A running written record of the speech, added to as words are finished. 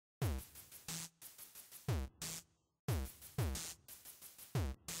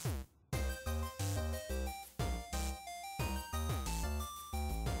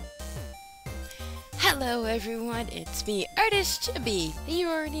Hello everyone, it's me, Artist Chibi. You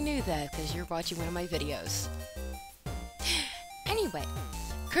already knew that because you're watching one of my videos. Anyway,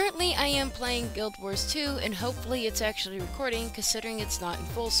 currently I am playing Guild Wars 2 and hopefully it's actually recording considering it's not in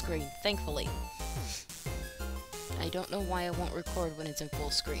full screen, thankfully. I don't know why I won't record when it's in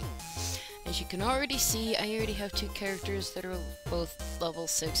full screen. As you can already see, I already have two characters that are both level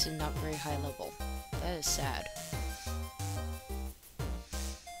 6 and not very high level. That is sad.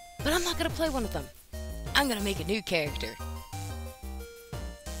 But I'm not gonna play one of them. I'm gonna make a new character.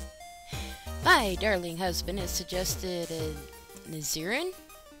 My darling husband has suggested a Nazirin?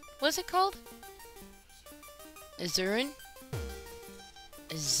 What's it called? Azurin?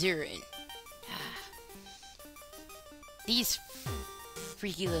 Azurin. These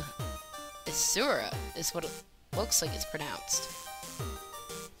freaky Azura is what it looks like it's pronounced.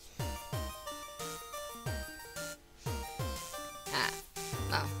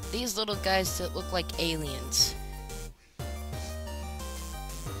 Oh, these little guys that look like aliens.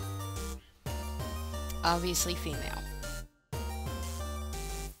 Obviously female.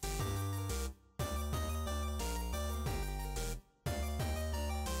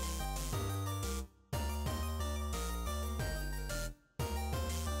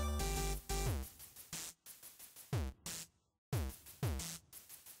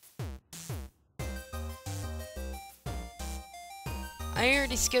 I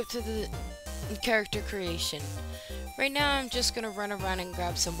already skipped to the character creation. Right now I'm just gonna run around and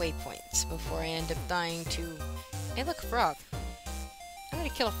grab some waypoints before I end up dying to... Hey look, a frog. I'm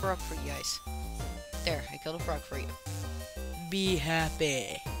gonna kill a frog for you guys. There, I killed a frog for you. Be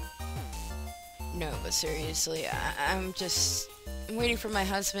happy. No, but seriously, I'm just waiting for my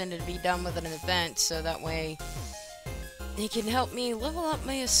husband to be done with an event so that way he can help me level up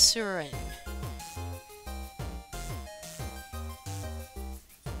my Asuran.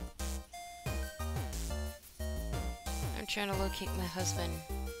 I'm trying to locate my husband.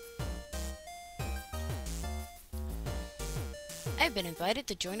 I've been invited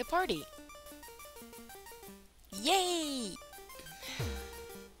to join a party. Yay!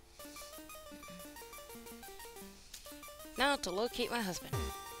 Now to locate my husband.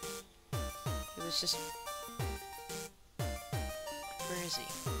 It was just... Where is he?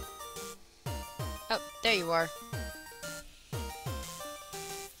 Oh, there you are.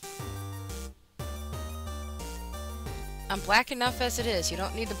 I'm black enough as it is. You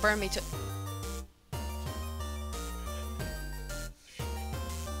don't need to burn me to...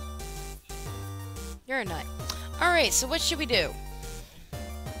 You're a nut. Alright, so what should we do?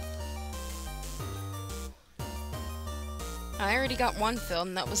 I already got one filled,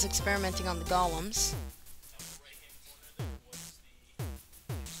 and that was experimenting on the golems.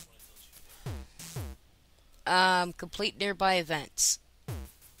 Complete nearby events.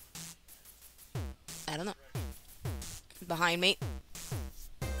 I don't know. Behind me.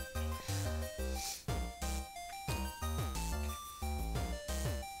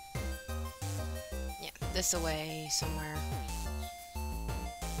 Yeah, this away somewhere.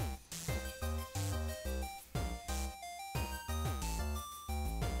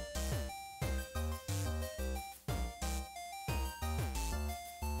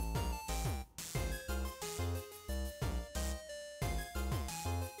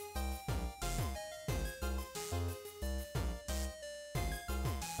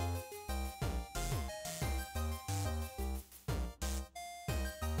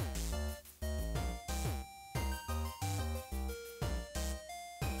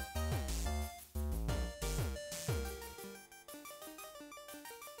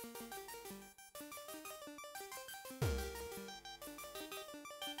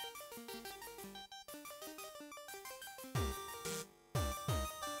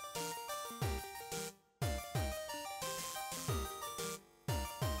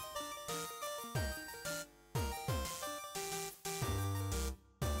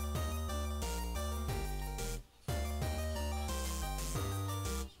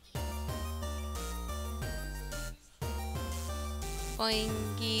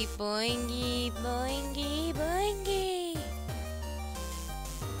 Boingy, boingy, boingy, boingy.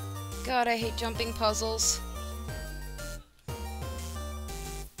 God, I hate jumping puzzles.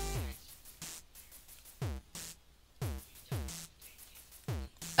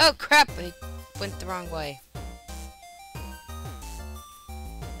 Oh crap, I went the wrong way.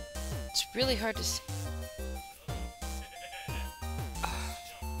 It's really hard to see.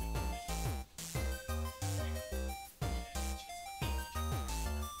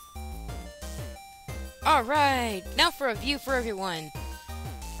 Alright, now for a view for everyone.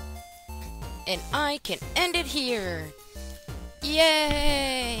 And I can end it here.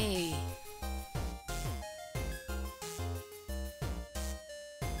 Yay!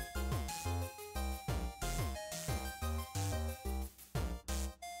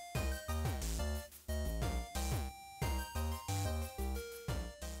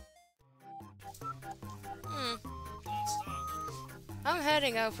 I'm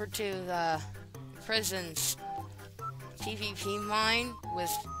heading over to the prison's PvP mine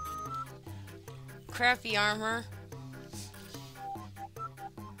with crappy armor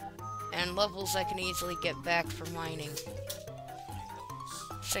and levels I can easily get back for mining.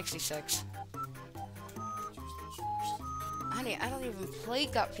 66. Honey, I don't even play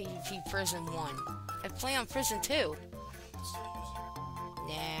GotPvP Prison 1. I play on Prison 2.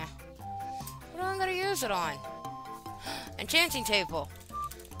 Nah. What am I gonna use it on? Enchanting table.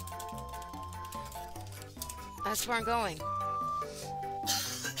 That's where I'm going.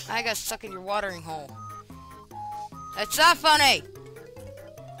 I got stuck in your watering hole. It's not funny!